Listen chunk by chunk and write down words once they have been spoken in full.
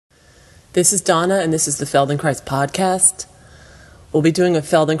This is Donna, and this is the Feldenkrais podcast. We'll be doing a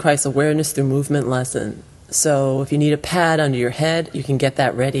Feldenkrais awareness through movement lesson. So if you need a pad under your head, you can get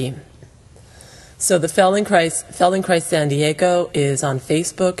that ready. So the Feldenkrais San Diego is on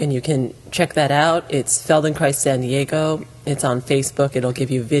Facebook, and you can check that out. It's Feldenkrais San Diego. It's on Facebook. It'll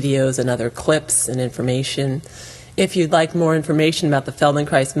give you videos and other clips and information. If you'd like more information about the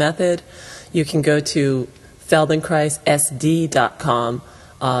Feldenkrais Method, you can go to feldenkraissd.com.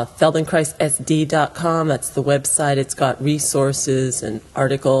 Feldenkraissd.com, that's the website. It's got resources and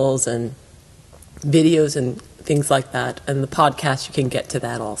articles and videos and things like that. And the podcast, you can get to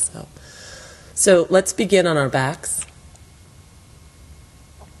that also. So let's begin on our backs.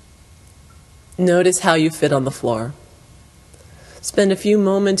 Notice how you fit on the floor. Spend a few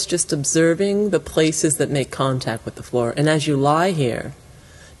moments just observing the places that make contact with the floor. And as you lie here,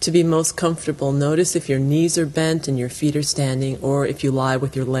 to be most comfortable, notice if your knees are bent and your feet are standing, or if you lie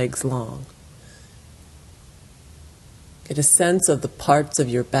with your legs long. Get a sense of the parts of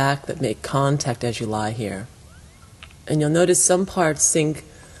your back that make contact as you lie here. And you'll notice some parts sink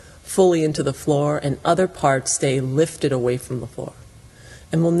fully into the floor and other parts stay lifted away from the floor.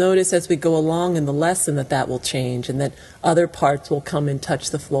 And we'll notice as we go along in the lesson that will change, and that other parts will come and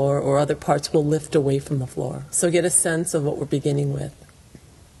touch the floor, or other parts will lift away from the floor. So get a sense of what we're beginning with.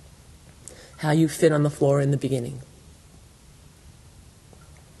 How you fit on the floor in the beginning.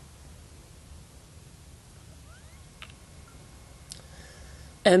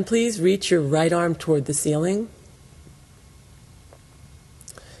 And please reach your right arm toward the ceiling.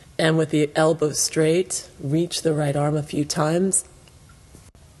 And with the elbow straight, reach the right arm a few times.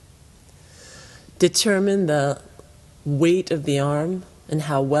 Determine the weight of the arm and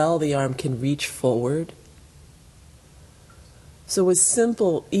how well the arm can reach forward. So with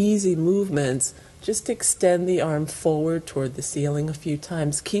simple, easy movements, just extend the arm forward toward the ceiling a few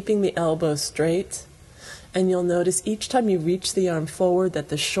times, keeping the elbow straight. And you'll notice each time you reach the arm forward that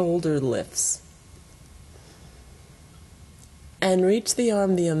the shoulder lifts. And reach the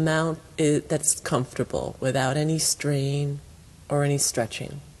arm the amount that's comfortable without any strain or any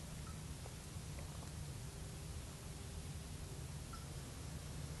stretching.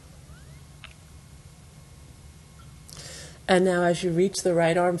 And now as you reach the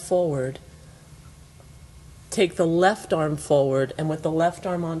right arm forward, take the left arm forward, and with the left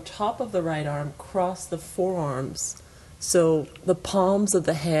arm on top of the right arm, cross the forearms so the palms of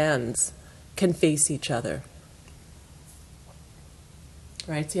the hands can face each other.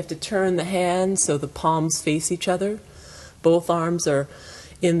 Right, so you have to turn the hands so the palms face each other. Both arms are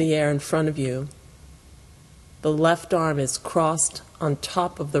in the air in front of you. The left arm is crossed on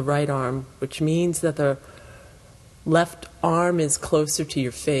top of the right arm, which means that the left arm is closer to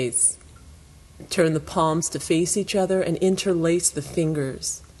your face. Turn the palms to face each other and interlace the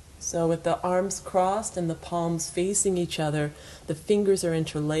fingers. So with the arms crossed and the palms facing each other, the fingers are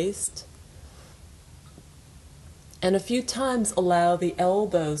interlaced. And a few times allow the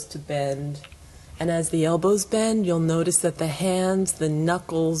elbows to bend. And as the elbows bend, you'll notice that the hands, the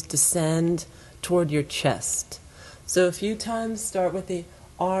knuckles descend toward your chest. So a few times start with the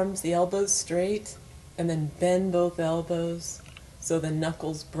arms, the elbows straight, and then bend both elbows so the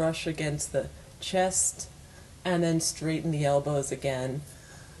knuckles brush against the chest, and then straighten the elbows again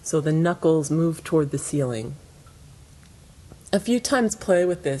so the knuckles move toward the ceiling. A few times play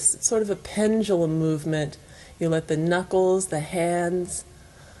with this. It's sort of a pendulum movement. You let the knuckles, the hands,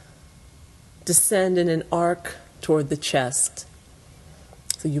 descend in an arc toward the chest.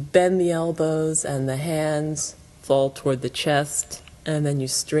 So you bend the elbows and the hands fall toward the chest, and then you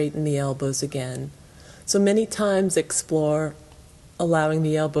straighten the elbows again. So many times explore allowing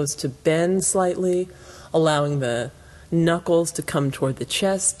the elbows to bend slightly, allowing the knuckles to come toward the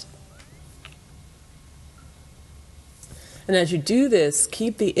chest. And as you do this,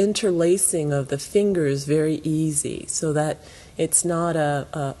 keep the interlacing of the fingers very easy so that it's not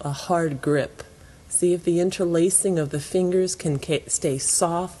a hard grip. See if the interlacing of the fingers can stay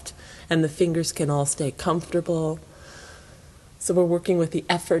soft and the fingers can all stay comfortable. So we're working with the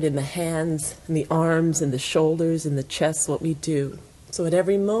effort in the hands and the arms and the shoulders and the chest, what we do. So at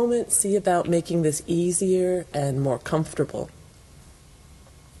every moment, see about making this easier and more comfortable.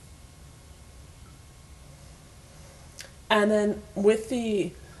 And then with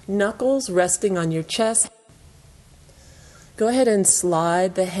the knuckles resting on your chest, go ahead and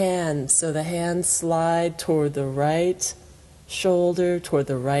slide the hands. So the hands slide toward the right shoulder, toward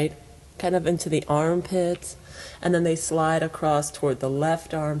the right, kind of into the armpit. And then they slide across toward the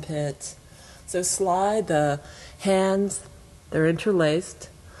left armpit. So slide the hands, they're interlaced.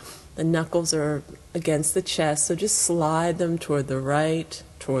 The knuckles are against the chest, so just slide them toward the right,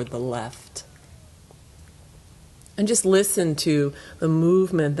 toward the left. And just listen to the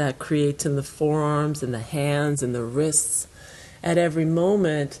movement that creates in the forearms and the hands and the wrists. At every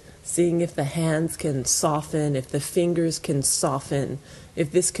moment, seeing if the hands can soften, if the fingers can soften,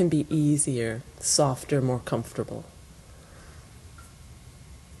 if this can be easier, softer, more comfortable.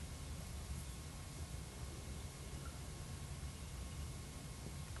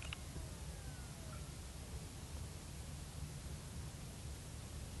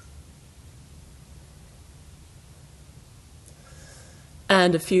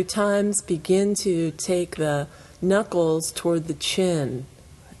 And a few times begin to take the knuckles toward the chin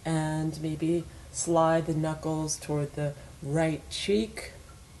and maybe slide the knuckles toward the right cheek.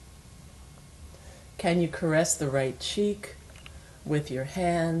 Can you caress the right cheek with your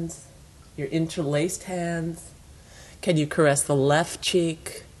hands, your interlaced hands? Can you caress the left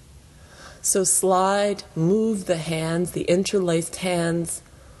cheek? So slide, move the hands, the interlaced hands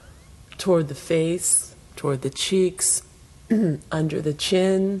toward the face, toward the cheeks, under the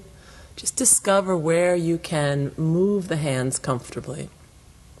chin. Just discover where you can move the hands comfortably.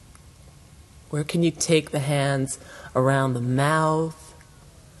 Where can you take the hands around the mouth,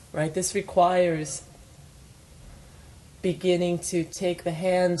 right? This requires beginning to take the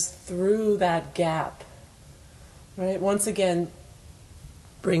hands through that gap, right? Once again,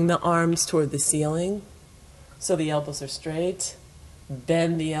 bring the arms toward the ceiling so the elbows are straight.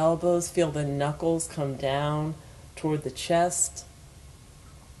 Bend the elbows, feel the knuckles come down toward the chest.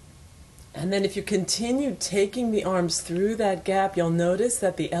 And then if you continue taking the arms through that gap, you'll notice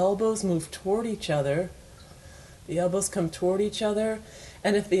that the elbows move toward each other. The elbows come toward each other.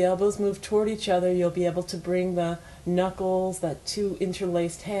 And if the elbows move toward each other, you'll be able to bring the knuckles, that two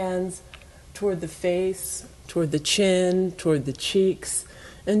interlaced hands, toward the face, toward the chin, toward the cheeks,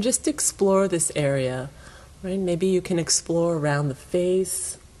 and just explore this area. Right? Maybe you can explore around the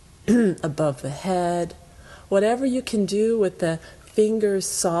face, above the head, whatever you can do with the fingers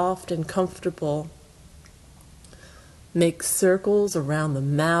soft and comfortable. Make circles around the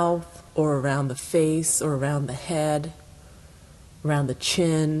mouth or around the face or around the head, around the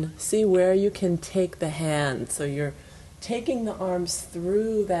chin. See where you can take the hand. So you're taking the arms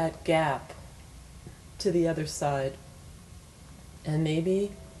through that gap to the other side. And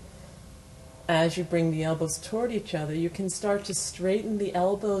maybe as you bring the elbows toward each other, you can start to straighten the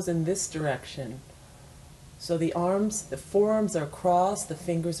elbows in this direction. So the arms, the forearms are crossed, the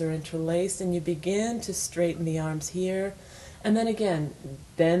fingers are interlaced, and you begin to straighten the arms here. And then again,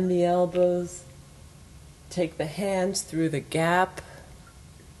 bend the elbows, take the hands through the gap,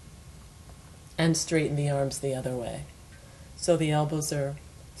 and straighten the arms the other way. So the elbows are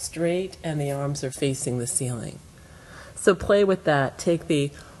straight and the arms are facing the ceiling. So play with that.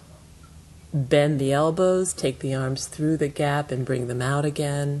 Bend the elbows, take the arms through the gap and bring them out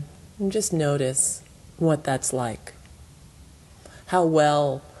again. And just notice what that's like. How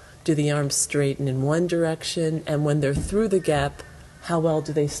well do the arms straighten in one direction, and when they're through the gap, how well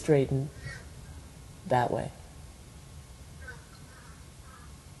do they straighten that way?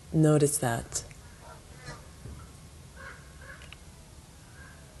 Notice that.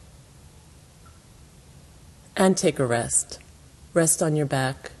 And take a rest. Rest on your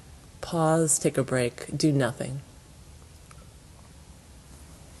back. Pause, take a break, do nothing.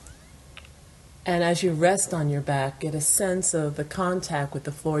 And as you rest on your back, get a sense of the contact with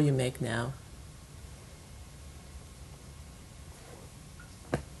the floor you make now.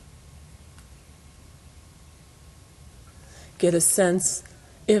 Get a sense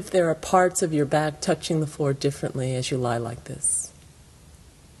if there are parts of your back touching the floor differently as you lie like this.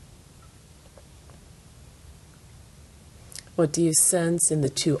 What do you sense in the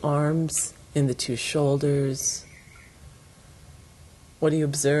two arms, in the two shoulders? What do you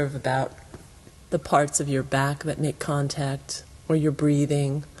observe about the parts of your back that make contact, or your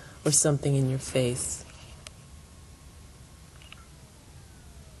breathing, or something in your face?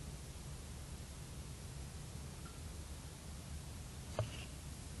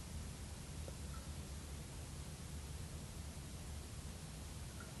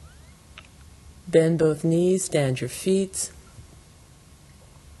 Bend both knees, stand your feet.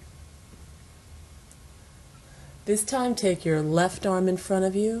 This time take your left arm in front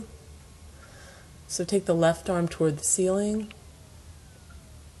of you. So take the left arm toward the ceiling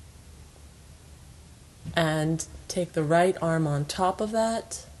and take the right arm on top of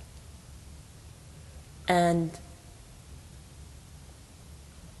that, and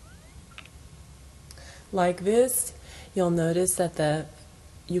like this, you'll notice that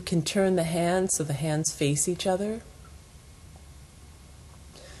you can turn the hands so the hands face each other.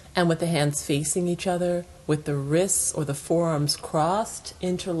 And with the hands facing each other, with the wrists or the forearms crossed,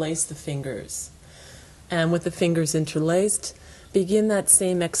 interlace the fingers. And with the fingers interlaced, begin that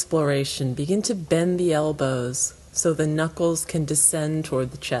same exploration. Begin to bend the elbows so the knuckles can descend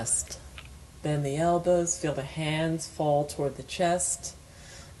toward the chest. Bend the elbows, feel the hands fall toward the chest.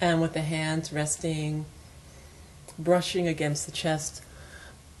 And with the hands resting, brushing against the chest,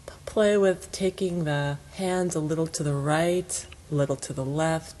 play with taking the hands a little to the right, a little to the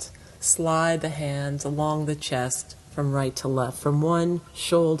left. Slide the hands along the chest from right to left, from one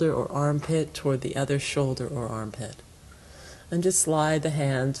shoulder or armpit toward the other shoulder or armpit. And just slide the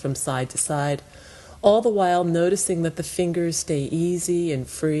hands from side to side, all the while noticing that the fingers stay easy and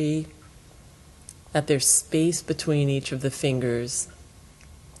free, that there's space between each of the fingers,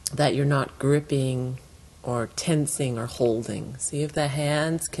 that you're not gripping or tensing or holding. See if the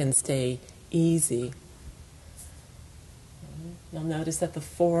hands can stay easy. You'll notice that the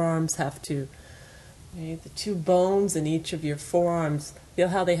forearms have to, the two bones in each of your forearms, feel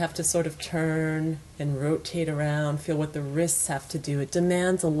how they have to sort of turn and rotate around. Feel what the wrists have to do. It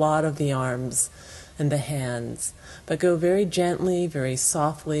demands a lot of the arms and the hands. But go very gently, very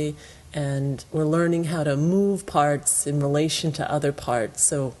softly, and we're learning how to move parts in relation to other parts.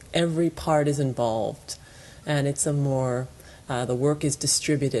 So every part is involved. And it's a more, the work is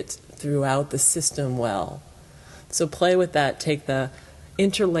distributed throughout the system well. So play with that. Take the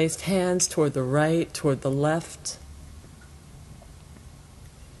interlaced hands toward the right, toward the left.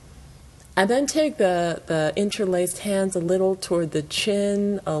 And then take the interlaced hands a little toward the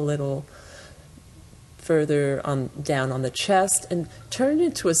chin, a little further down on the chest, and turn it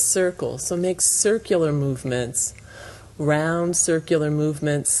into a circle. So make circular movements, round circular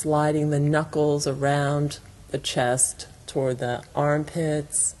movements, sliding the knuckles around the chest toward the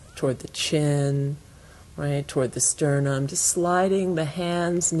armpits, toward the chin, right, toward the sternum, just sliding the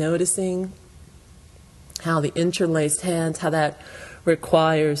hands, noticing how the interlaced hands, how that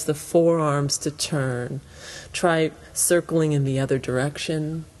requires the forearms to turn. Try circling in the other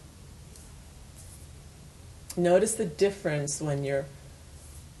direction. Notice the difference when your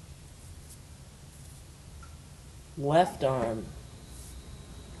left arm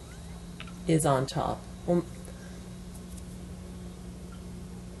is on top.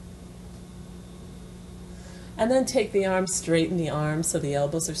 And then take the arms, straighten the arms so the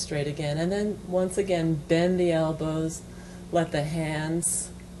elbows are straight again. And then once again, bend the elbows, let the hands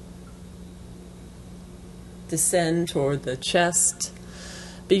descend toward the chest.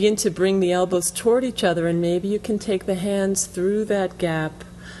 Begin to bring the elbows toward each other, and maybe you can take the hands through that gap,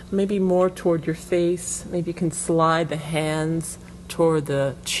 maybe more toward your face. Maybe you can slide the hands toward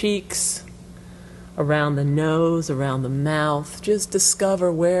the cheeks, around the nose, around the mouth. Just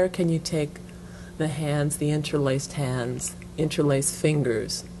discover where can you take the hands, the interlaced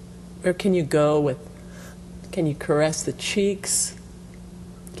fingers. Where can you go with, can you caress the cheeks?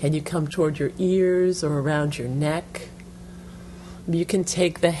 Can you come toward your ears or around your neck? You can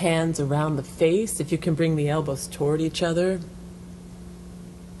take the hands around the face if you can bring the elbows toward each other.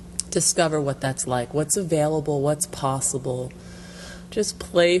 Discover what that's like, what's available, what's possible. Just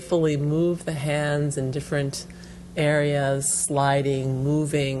playfully move the hands in different areas, sliding,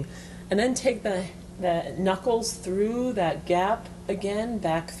 moving. And then take the knuckles through that gap again,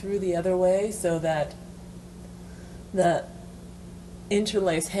 back through the other way, so that the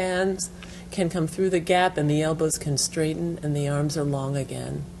interlaced hands can come through the gap and the elbows can straighten and the arms are long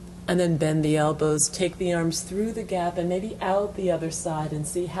again. And then bend the elbows, take the arms through the gap and maybe out the other side and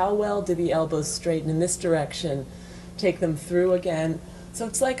see how well do the elbows straighten in this direction. Take them through again. So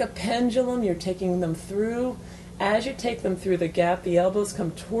it's like a pendulum, you're taking them through. As you take them through the gap, the elbows come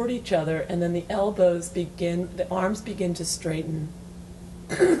toward each other, and then the arms begin to straighten.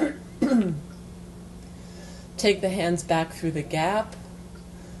 Take the hands back through the gap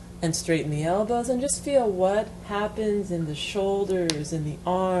and straighten the elbows, and just feel what happens in the shoulders, in the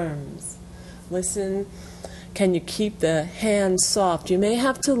arms. Listen, can you keep the hands soft? You may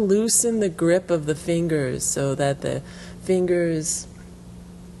have to loosen the grip of the fingers so that the fingers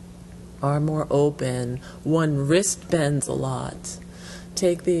are more open. One wrist bends a lot.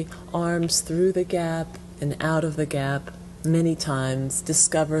 Take the arms through the gap and out of the gap many times.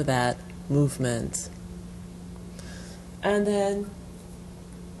 Discover that movement. And then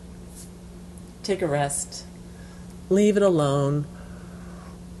take a rest. Leave it alone.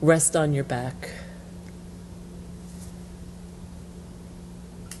 Rest on your back.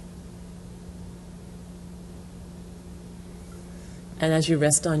 And as you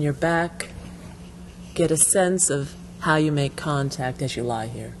rest on your back, get a sense of how you make contact as you lie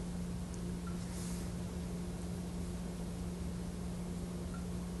here.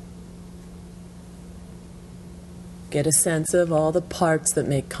 Get a sense of all the parts that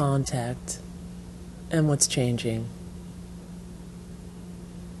make contact and what's changing.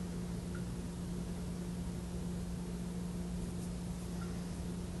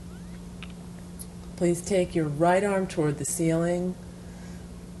 Please take your right arm toward the ceiling.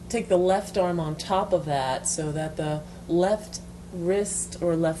 Take the left arm on top of that so that the left wrist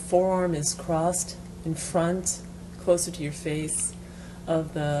or left forearm is crossed in front, closer to your face,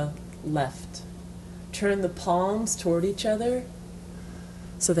 of the left. Turn the palms toward each other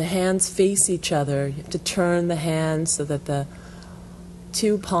so the hands face each other. You have to turn the hands so that the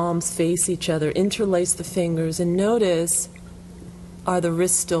two palms face each other. Interlace the fingers and notice, are the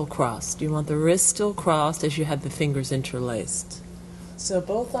wrists still crossed? You want the wrists still crossed as you have the fingers interlaced. So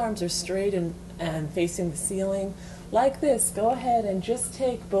both arms are straight and facing the ceiling. Like this, go ahead and just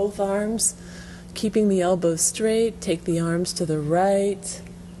take both arms, keeping the elbows straight. Take the arms to the right,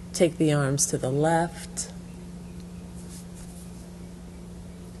 take the arms to the left.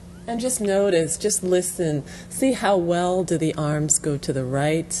 And just notice, just listen. See how well do the arms go to the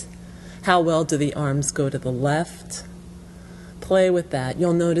right? How well do the arms go to the left? Play with that.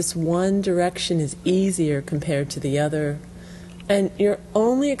 You'll notice one direction is easier compared to the other. And you're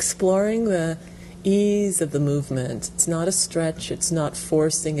only exploring the ease of the movement. It's not a stretch, it's not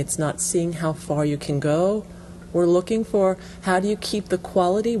forcing, it's not seeing how far you can go. We're looking for how do you keep the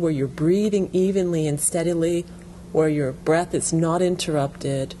quality where you're breathing evenly and steadily, where your breath is not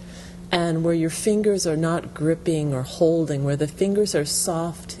interrupted, and where your fingers are not gripping or holding, where the fingers are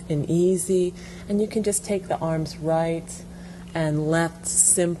soft and easy, and you can just take the arms right and left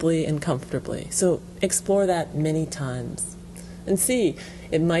simply and comfortably. So explore that many times. And see,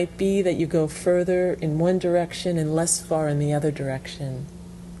 it might be that you go further in one direction and less far in the other direction.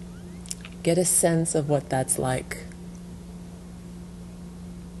 Get a sense of what that's like.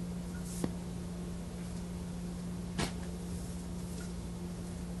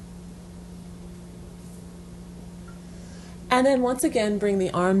 And then once again, bring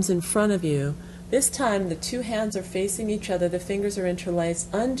the arms in front of you. This time the two hands are facing each other, the fingers are interlaced.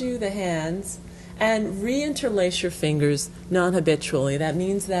 Undo the hands and reinterlace your fingers non-habitually. That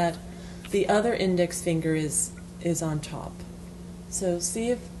means that the other index finger is on top. So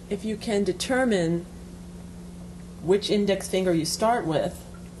see if you can determine which index finger you start with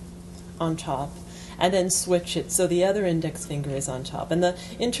on top, and then switch it so the other index finger is on top. And the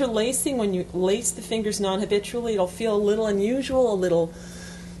interlacing, when you lace the fingers non-habitually, it'll feel a little unusual, a little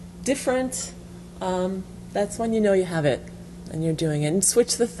different. That's when you know you have it and you're doing it. And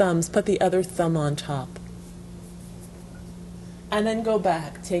switch the thumbs, put the other thumb on top. And then go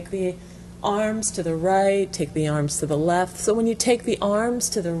back. Take the arms to the right, take the arms to the left. So when you take the arms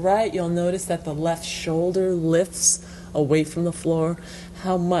to the right, you'll notice that the left shoulder lifts away from the floor.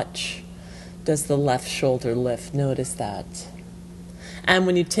 How much does the left shoulder lift? Notice that. And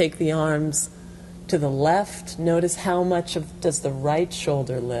when you take the arms to the left, notice how much does the right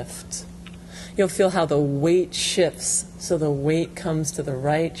shoulder lift. You'll feel how the weight shifts. So the weight comes to the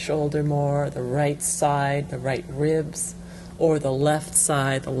right shoulder more, the right side, the right ribs, or the left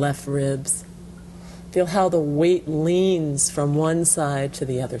side, the left ribs. Feel how the weight leans from one side to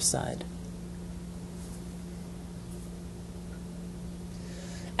the other side.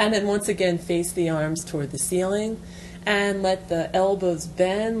 And then once again, face the arms toward the ceiling and let the elbows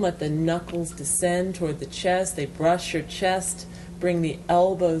bend, let the knuckles descend toward the chest. They brush your chest. Bring the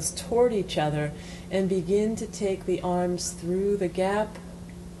elbows toward each other and begin to take the arms through the gap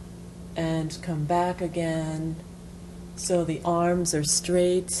and come back again. So the arms are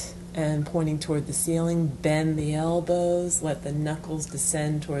straight and pointing toward the ceiling. Bend the elbows, let the knuckles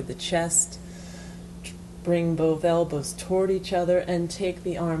descend toward the chest. Bring both elbows toward each other and take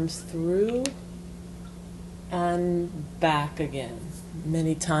the arms through and back again.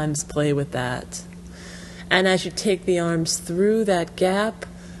 Many times play with that. And as you take the arms through that gap,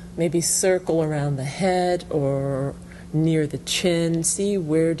 maybe circle around the head or near the chin. See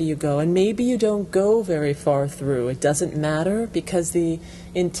where do you go. And maybe you don't go very far through. It doesn't matter because the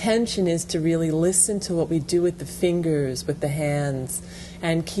intention is to really listen to what we do with the fingers, with the hands,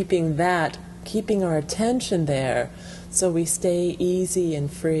 and keeping our attention there so we stay easy and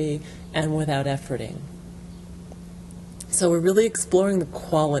free and without efforting. So we're really exploring the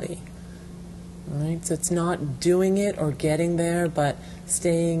quality. Right? So it's not doing it or getting there, but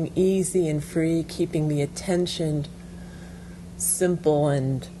staying easy and free, keeping the attention simple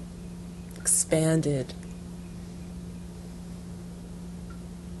and expanded.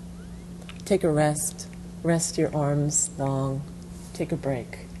 Take a rest. Rest your arms long. Take a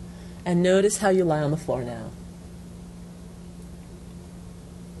break. And notice how you lie on the floor now.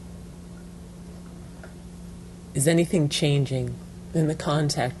 Is Is anything changing in the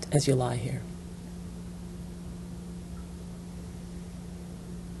contact as you lie here?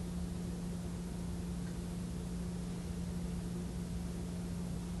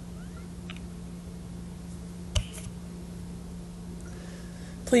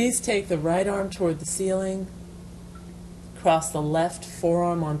 Please take the right arm toward the ceiling, cross the left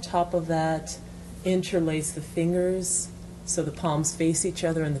forearm on top of that, interlace the fingers so the palms face each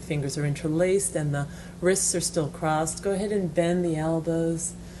other and the fingers are interlaced and the wrists are still crossed. Go ahead and bend the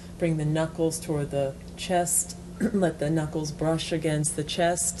elbows, bring the knuckles toward the chest, let the knuckles brush against the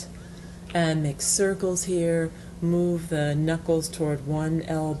chest, and make circles here. Move the knuckles toward one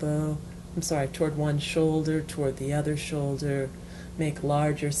toward one shoulder, toward the other shoulder. Make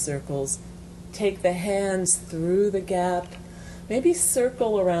larger circles. Take the hands through the gap. Maybe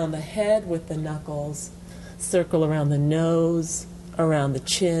circle around the head with the knuckles. Circle around the nose, around the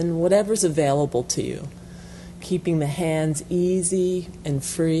chin, whatever's available to you. Keeping the hands easy and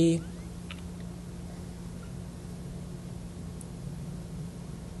free.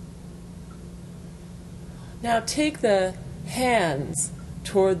 Now take the hands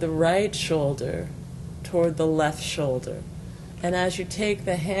toward the right shoulder, toward the left shoulder. And as you take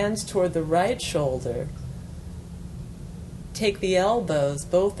the hands toward the right shoulder, take the elbows,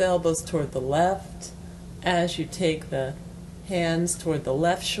 both elbows toward the left. As you take the hands toward the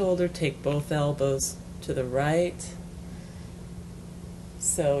left shoulder, take both elbows to the right.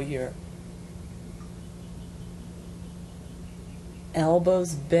 So your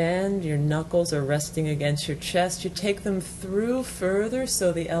elbows bend, your knuckles are resting against your chest. You take them through further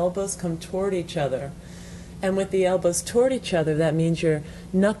so the elbows come toward each other. And with the elbows toward each other, that means your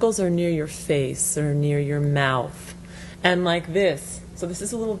knuckles are near your face or near your mouth. And like this. So this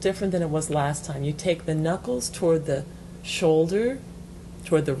is a little different than it was last time. You take the knuckles toward the shoulder,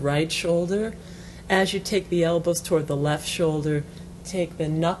 toward the right shoulder. As you take the elbows toward the left shoulder, take the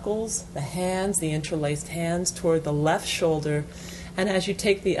knuckles, the hands, the interlaced hands toward the left shoulder. And as you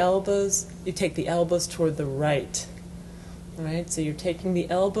take the elbows toward the right. All right? So you're taking the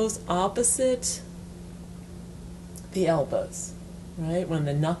elbows opposite the elbows, right? When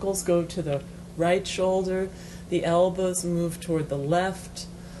the knuckles go to the right shoulder, the elbows move toward the left.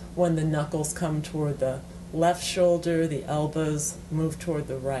 When the knuckles come toward the left shoulder, the elbows move toward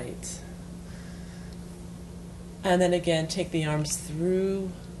the right. And then again, take the arms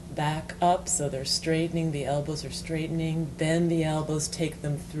through, back up, so they're straightening, the elbows are straightening. Bend the elbows, take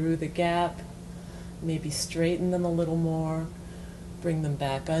them through the gap, maybe straighten them a little more, bring them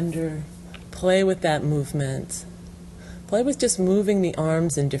back under. Play with that movement. Play with just moving the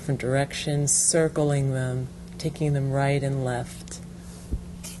arms in different directions, circling them, taking them right and left.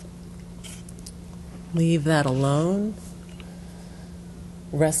 Leave that alone.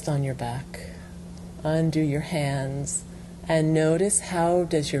 Rest on your back. Undo your hands. And notice, how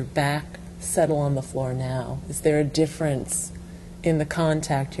does your back settle on the floor now? Is there a difference in the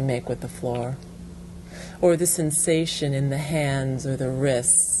contact you make with the floor? Or the sensation in the hands or the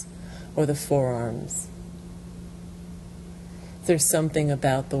wrists or the forearms? There's something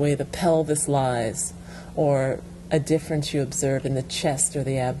about the way the pelvis lies, or a difference you observe in the chest or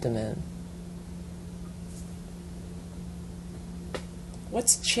the abdomen.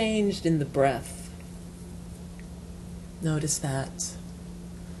 What's changed in the breath? Notice that.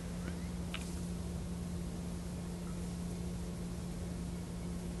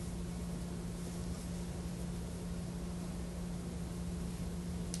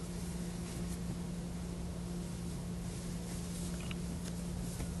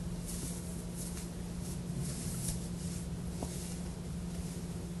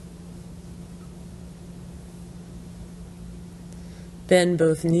 Bend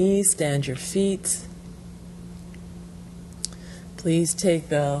both knees, stand your feet. Please take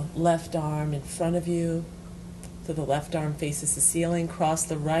the left arm in front of you, so the left arm faces the ceiling. Cross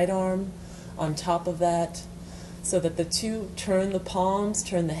the right arm on top of that, so that the two turn the palms,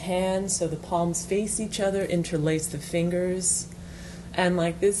 turn the hands, so the palms face each other, interlace the fingers. And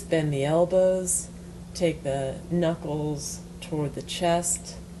like this, bend the elbows, take the knuckles toward the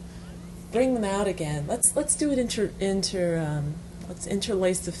chest, bring them out again. Let's do it let's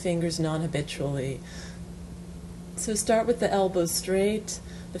interlace the fingers non-habitually. So start with the elbows straight.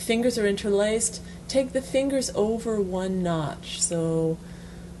 The fingers are interlaced. Take the fingers over one notch. So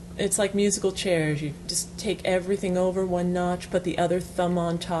it's like musical chairs. You just take everything over one notch, put the other thumb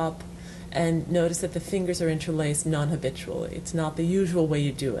on top, and notice that the fingers are interlaced non-habitually. It's not the usual way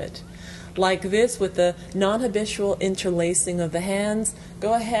you do it. Like this, with the non-habitual interlacing of the hands,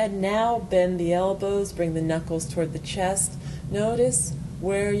 go ahead now, bend the elbows, bring the knuckles toward the chest. Notice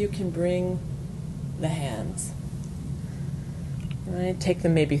where you can bring the hands. All right, take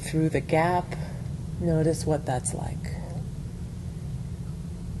them maybe through the gap. Notice what that's like.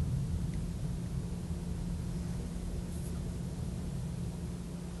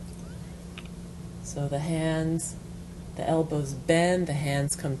 So the hands, the elbows bend, the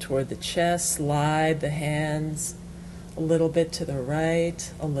hands come toward the chest, slide the hands a little bit to the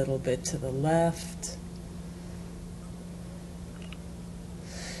right, a little bit to the left.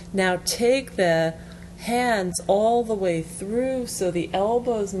 Now take the hands all the way through so the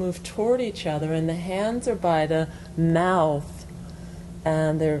elbows move toward each other and the hands are by the mouth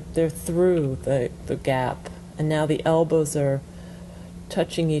and they're through the gap. And now the elbows are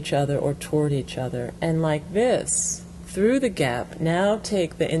touching each other or toward each other. And like this, through the gap, now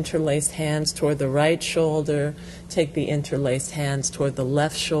take the interlaced hands toward the right shoulder, take the interlaced hands toward the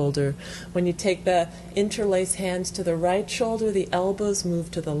left shoulder. When you take the interlaced hands to the right shoulder, the elbows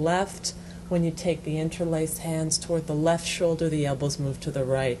move to the left. When you take the interlaced hands toward the left shoulder, the elbows move to the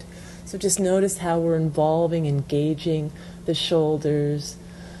right. So just notice how we're involving, engaging the shoulders,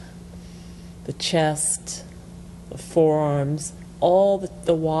 the chest, the forearms, all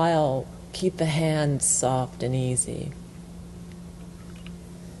the while keep the hands soft and easy.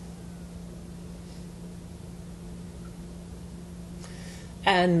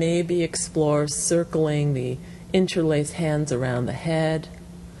 And maybe explore circling the interlaced hands around the head,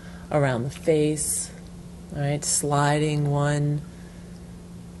 around the face, all right, sliding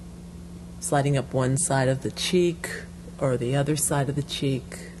up one side of the cheek or the other side of the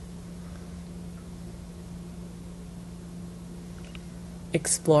cheek.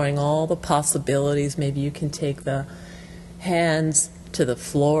 Exploring all the possibilities. Maybe you can take the hands to the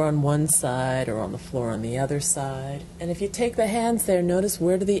floor on one side or on the floor on the other side. And if you take the hands there, notice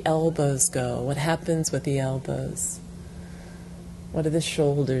where do the elbows go? What happens with the elbows? What do the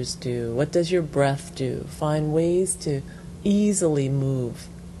shoulders do? What does your breath do? Find ways to easily move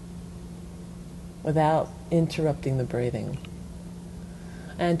without interrupting the breathing.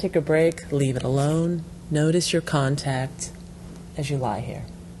 And take a break, leave it alone. Notice your contact as you lie here.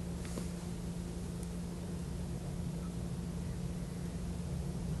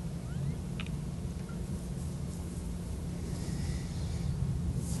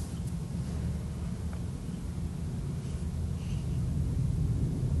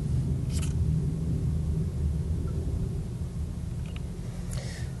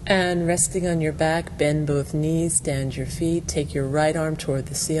 And resting on your back, bend both knees, stand your feet, take your right arm toward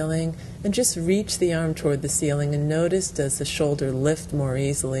the ceiling, and just reach the arm toward the ceiling and notice, does the shoulder lift more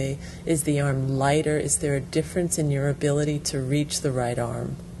easily? Is the arm lighter? Is there a difference in your ability to reach the right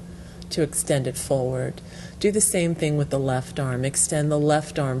arm, to extend it forward? Do the same thing with the left arm. Extend the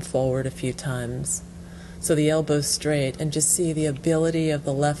left arm forward a few times so the elbow's straight, and just see the ability of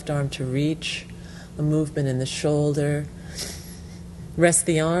the left arm to reach, the movement in the shoulder. Rest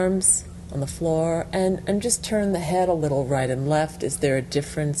the arms on the floor and just turn the head a little right and left. Is there a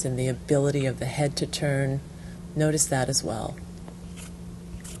difference in the ability of the head to turn? Notice that as well.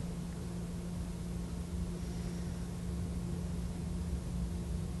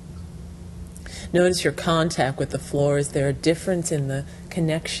 Notice your contact with the floor. Is there a difference in the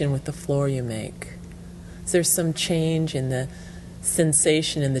connection with the floor you make? Is there some change in the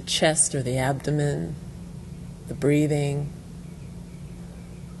sensation in the chest or the abdomen, the breathing?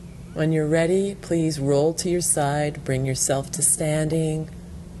 When you're ready, please roll to your side, bring yourself to standing,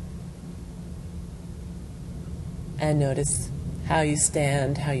 and notice how you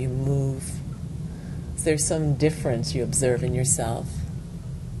stand, how you move. Is there some difference you observe in yourself?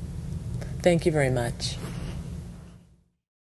 Thank you very much.